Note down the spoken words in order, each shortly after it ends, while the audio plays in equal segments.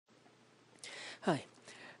Hi,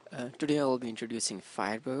 today I will be introducing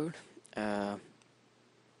FireBird uh,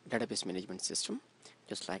 database management system,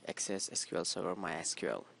 just like Access, SQL Server,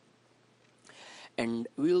 MySQL. And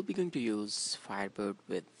we will be going to use FireBird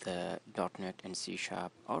with .NET and C#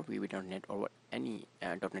 or VB.NET or any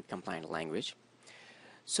 .NET compliant language.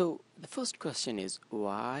 So the first question is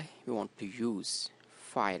why we want to use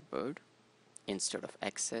FireBird instead of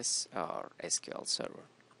Access or SQL Server.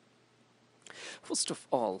 First of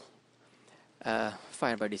all,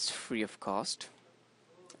 FireBird is free of cost.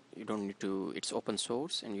 You don't need to, it's open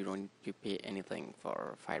source and you don't need to pay anything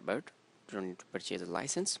for FireBird. You don't need to purchase a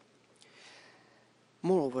license.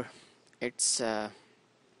 Moreover, it's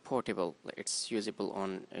portable. It's usable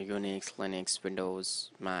on Unix, Linux,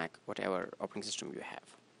 Windows, Mac, whatever operating system you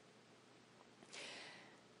have.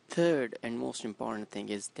 Third and most important thing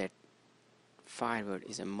is that FireBird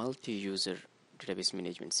is a multi-user database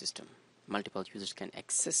management system. Multiple users can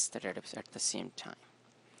access the database at the same time.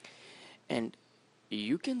 And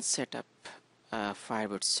you can set up a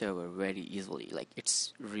FireBird server very easily, like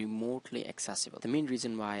it's remotely accessible. The main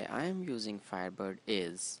reason why I am using FireBird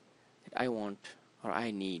is that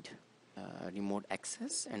I need remote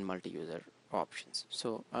access and multi-user options.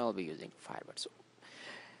 So I'll be using FireBird. So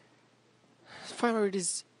FireBird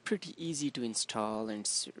is pretty easy to install and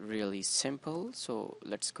it's really simple. So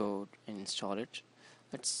let's go and install it.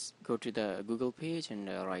 Let's go to the Google page and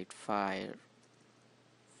write FireBird.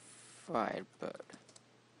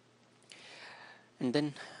 And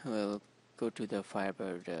then we'll go to the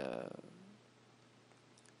FireBird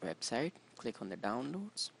website, click on the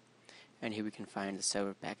downloads, and here we can find the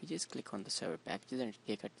server packages. Click on the server packages and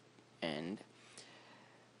take it, and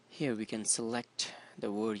here we can select the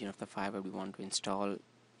version of the FireBird we want to install.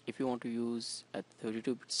 If you want to use a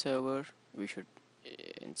 32-bit server, we should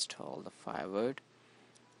install the FireBird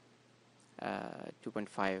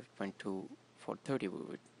 2.5.2 for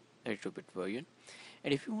 32-bit version.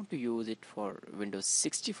 And if you want to use it for Windows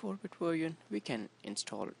 64-bit version, we can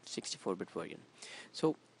install 64-bit version.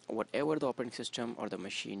 So whatever the operating system or the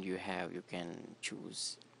machine you have, you can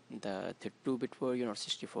choose the 32-bit version or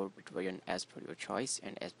 64-bit version as per your choice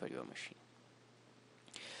and as per your machine.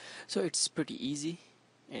 So it's pretty easy,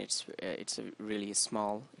 and it's a really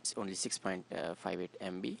small. It's only 6.58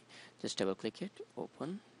 MB. Just double click it,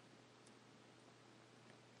 open.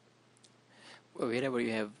 Wherever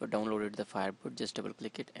you have downloaded the FireBird, just double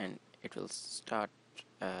click it and it will start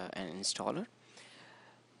an installer.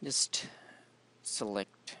 Just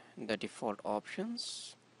select the default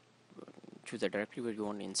options, choose the directory where you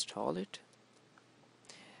want to install it.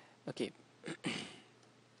 Okay.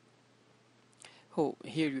 Oh,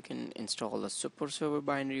 here you can install a super server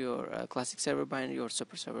binary or a classic server binary or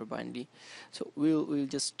super server binary. So we'll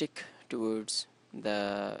just stick towards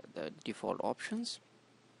the default options.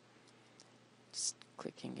 Just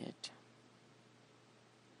clicking it.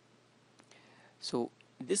 So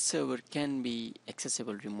this server can be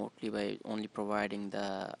accessible remotely by only providing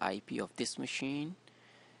the IP of this machine,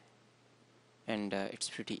 and it's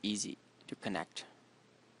pretty easy to connect.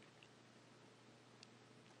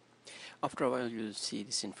 After a while you'll see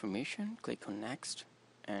this information. Click on next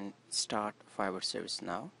and start FireBird service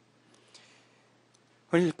now.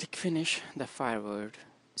 When you click finish, the FireBird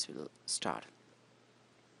will start.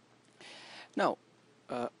 Now,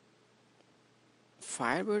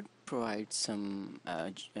 FireBird provides some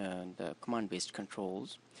the command-based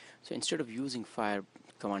controls. So instead of using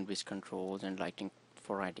command-based controls and writing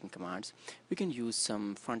commands, we can use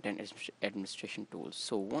some front-end administration tools.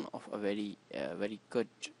 So one of a very good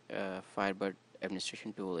FireBird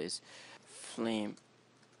administration tool is Flame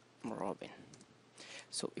Robin.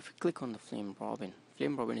 So if you click on the Flame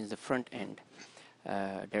Robin is the front-end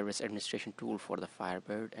database administration tool for the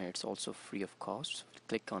FireBird, and it's also free of cost. So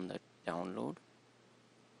click on the download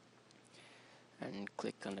and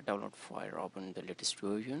click on the download FireBird, the latest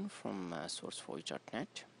version from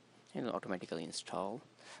sourceforge.net, and it'll automatically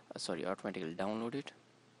automatically download it.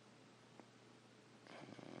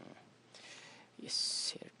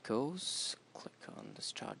 Yes, here it goes. Click on the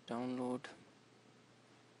start download,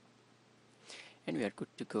 and we are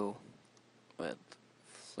good to go with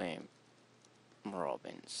Flame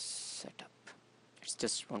Robin setup. It's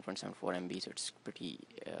just 1.74 MB, so it's pretty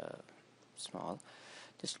small.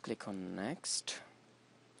 Just click on next,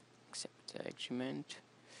 accept the agreement.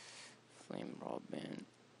 Flame Robin,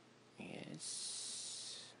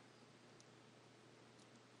 yes,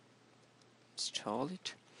 install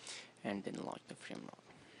it and then launch the Flame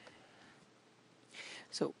Robin.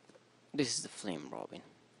 So this is the Flame Robin.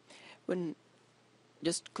 When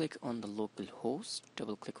just click on the local host,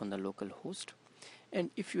 double click on the local host, and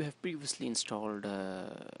if you have previously installed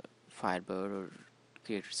Firebird or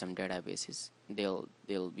created some databases, they'll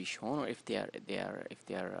be shown, or if they are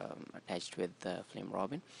attached with Flame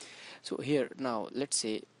Robin. So here now let's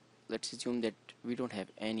assume that we don't have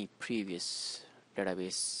any previous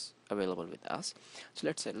database available with us. So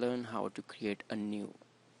let's learn how to create a new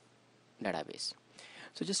database.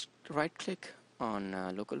 So just right click on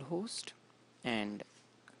localhost and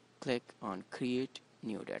click on create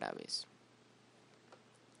new database.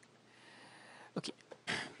 Okay,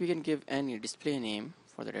 we can give any display name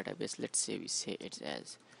for the database. Let's say we say it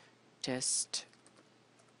as test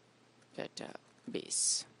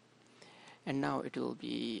database, and now it will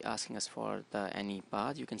be asking us for the any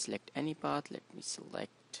path. You can select any path. Let me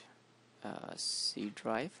select C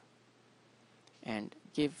drive and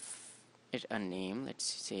give it a name. Let's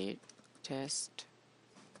say test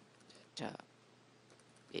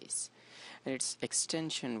database, and its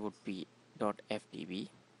extension would be .ftb.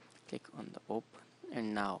 Click on the open,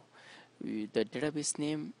 and now the database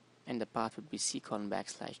name and the path would be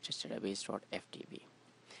c:\testdatabase.ftb.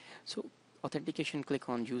 So authentication, click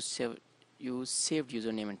on use saved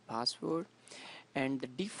username and password, and the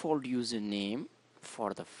default username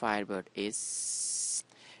for the Firebird is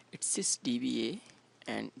sysdba,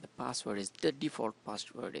 and the password is the default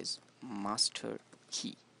password is master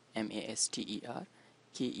key, masterkey.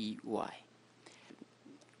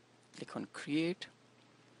 Click on create.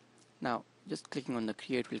 Now just clicking on the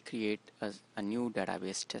create will create a new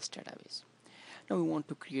database, test database. Now we want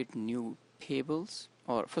to create new tables,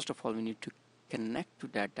 or first of all we need to connect to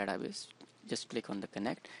that database. Just click on the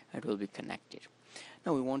connect, it will be connected.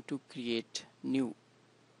 Now we want to create new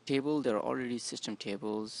table. There are already system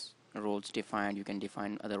tables, roles defined. You can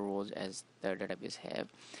define other roles as the database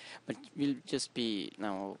have, but we'll just be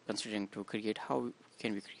now considering to create how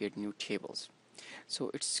can we create new tables. So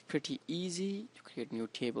it's pretty easy to create new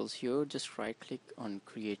tables here. Just right click on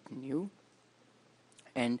create new,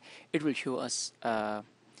 and it will show us a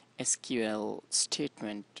SQL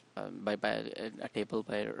statement by a table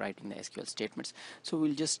by writing the SQL statements. So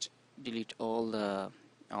we'll just delete all the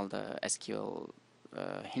SQL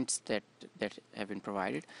hints that have been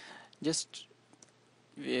provided. Just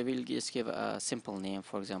we'll just give a simple name,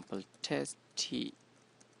 for example test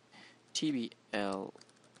tbl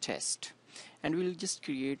test, and we'll just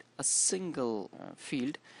create a single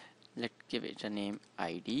field. Let's give it a name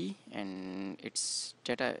ID, and its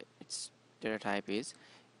data type is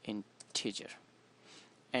integer,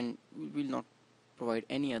 and we will not provide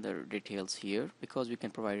any other details here because we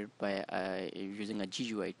can provide it by using a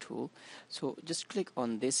GUI tool. So just click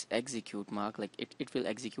on this execute mark, like it will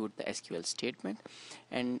execute the SQL statement,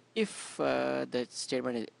 and if the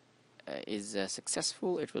statement is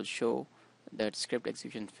successful, it will show that script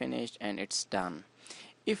execution finished and it's done.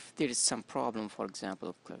 If there is some problem, for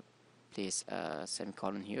example, place a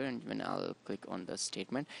semicolon here, and when I'll click on the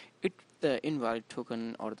statement, the invalid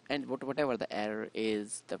token or whatever the error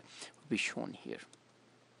is will be shown here.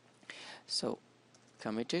 So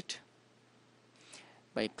commit it.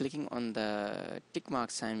 By clicking on the tick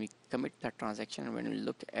mark sign, we commit that transaction, and when we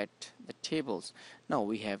look at the tables, now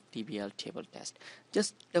we have DBL table test.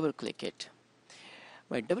 Just double click it.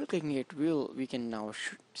 By double clicking it, we can now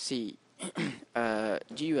see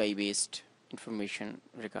GUI based information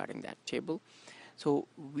regarding that table. So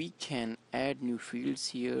we can add new fields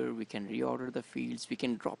here, we can reorder the fields, we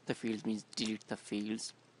can drop the fields, means delete the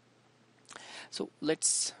fields. So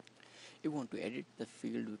if you want to edit the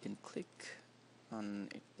field, we can click on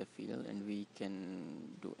the field and we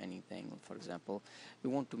can do anything. For example, we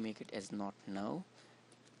want to make it as not null.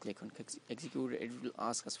 Click on execute. It will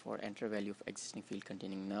ask us for enter value of existing field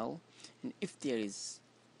containing null, and if there is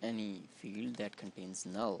any field that contains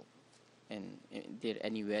null and there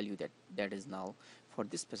any value that is null for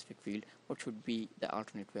this specific field, what should be the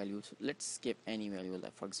alternate value? So let's give any value,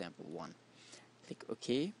 like for example 1. Click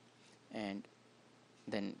OK, and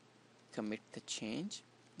then commit the change.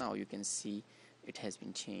 Now you can see it has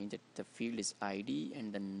been changed, that the field is ID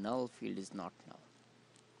and the null field is not null.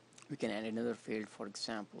 We can add another field. For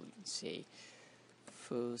example, you can say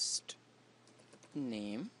first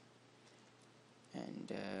name,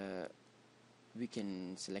 and we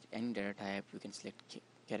can select any data type. We can select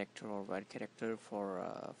character or word character for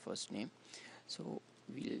first name. So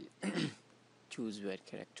we'll choose word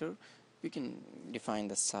character. We can define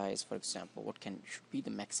the size. For example, what should be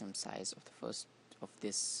the maximum size of the first of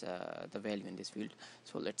this the value in this field.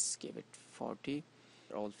 So let's give it 40.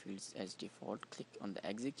 All fields as default. Click on the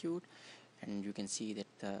execute, and you can see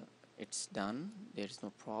that it's done. There is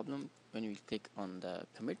no problem. When we click on the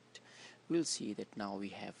commit, we'll see that now we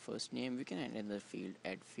have first name. We can add another field,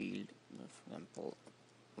 add field, for example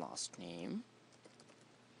last name,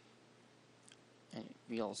 and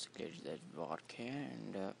we also created that varchar,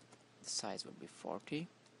 and the size would be 40.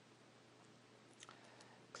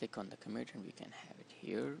 Click on the commit and we can have it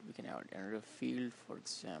here. We can add another field, for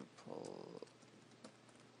example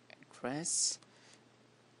address,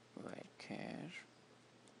 varchar,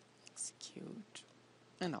 execute,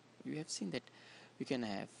 and now you have seen that we can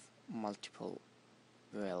have multiple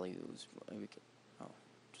values. We can, oh,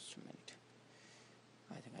 just a minute,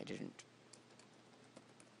 I think I didn't.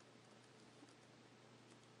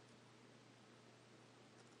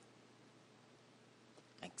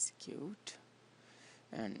 Execute,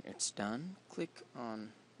 and it's done. Click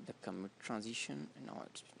on the commit transition, and now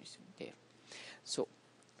it's there. So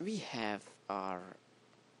we have our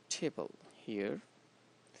table here.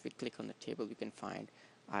 If we click on the table, we can find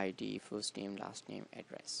ID, first name, last name,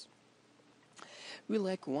 address. We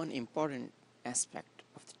like one important aspect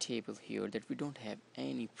of the table here, that we don't have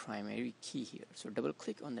any primary key here. So double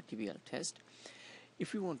click on the TBL test.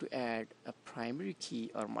 If you want to add a primary key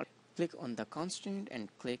or click on the constraint and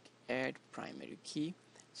click add primary key.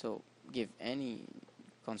 So give any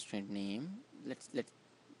constraint name. Let's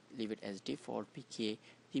leave it as default pk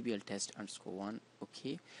tbl test _1.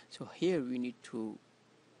 Okay, so here we need to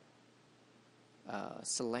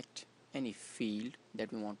select any field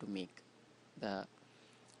that we want to make the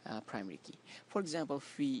primary key. For example,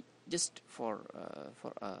 if we just for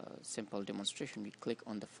a simple demonstration, we click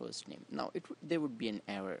on the first name. Now there would be an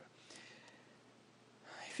error.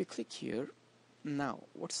 If you click here, now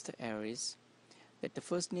what's the error is that the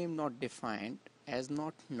first name not defined as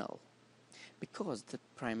not null, because the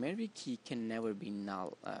primary key can never be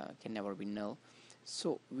null.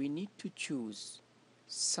 So we need to choose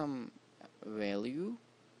some value,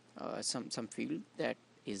 some field that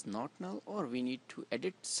is not null, or we need to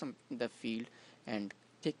edit the field and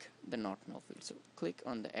tick the not null field. So click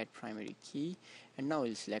on the add primary key, and now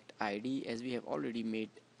we'll select ID, as we have already made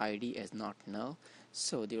ID as not null,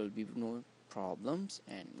 so there will be no problems.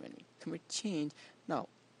 And when we commit change, now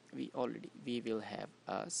we will have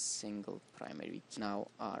a single primary key. Now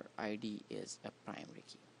our ID is a primary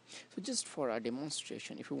key. So just for a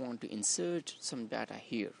demonstration, if we want to insert some data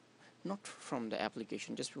here, not from the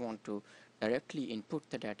application, just we want to directly input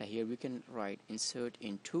the data here, we can write insert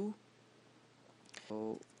into.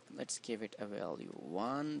 So let's give it a value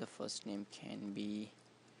 1. The first name can be,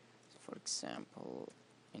 for example,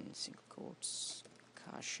 in single quotes,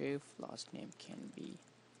 Kashif. Last name can be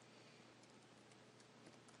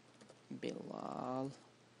Bilal,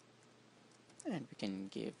 and we can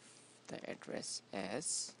give the address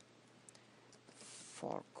as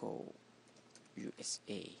Forco,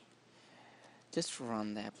 USA. Just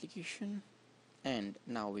run the application, and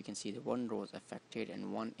now we can see the 1 row is affected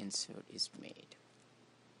and 1 insert is made.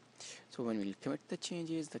 So when we commit the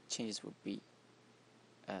changes would be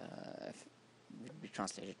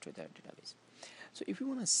translated to the database. So if you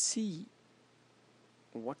want to see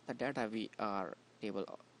what the data our table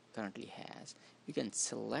currently has, we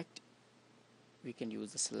can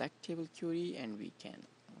use the select table query and we can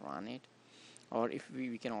run it. Or if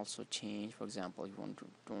we can also change, for example, you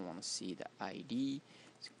don't want to see the ID,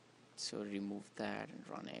 so remove that and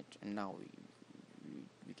run it, and now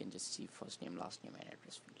we can just see first name, last name, and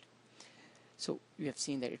address field. So you have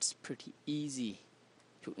seen that it's pretty easy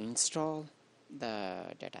to install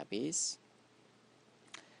the database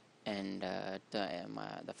and the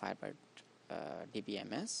FireBird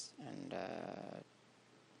DBMS, and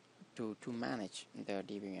to manage the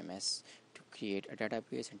DBMS, to create a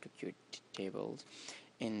database and to create tables.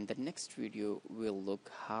 In the next video, we'll look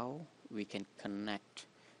how we can connect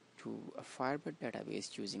to a FireBird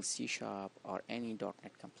database using C# or any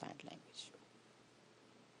 .NET compliant language.